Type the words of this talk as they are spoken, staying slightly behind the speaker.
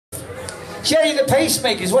Jerry the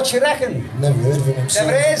Pacemakers, what you reckon? Never heard of them.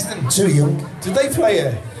 Never heard of them. Too young. Did they play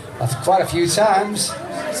it? That's quite a few times.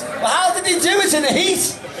 Well, how did they do it in the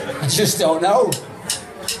heat? I just don't know.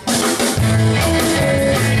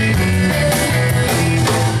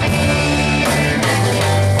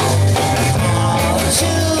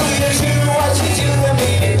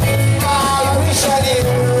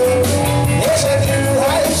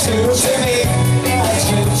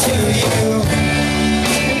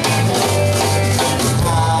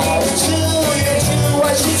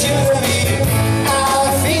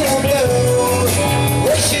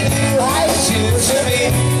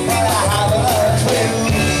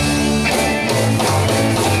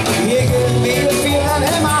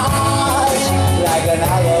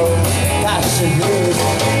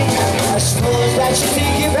 I suppose that you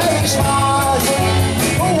think you're very smart,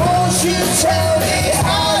 but won't you tell me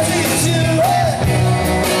how to do it?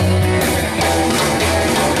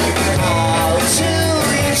 How to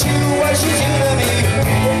do what you do to me.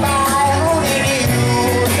 If I only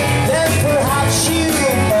knew, then perhaps you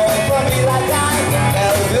would fall for me like I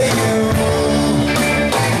fell for you.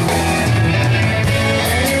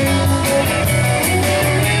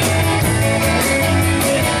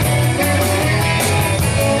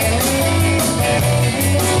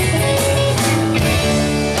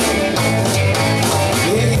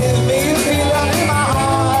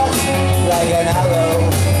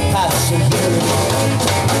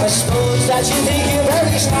 I suppose that you think you're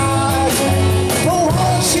very smart, but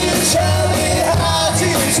won't you tell me how to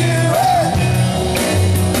do it?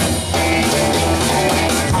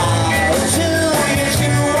 How do you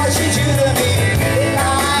do what you do to me? If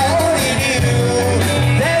I only knew,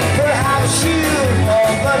 then perhaps you'd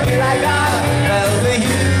fall for me like I fell for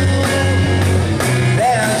you.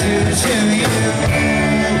 Then I'll do to you.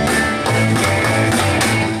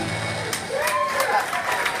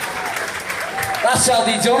 That's how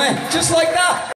they done it, just like that.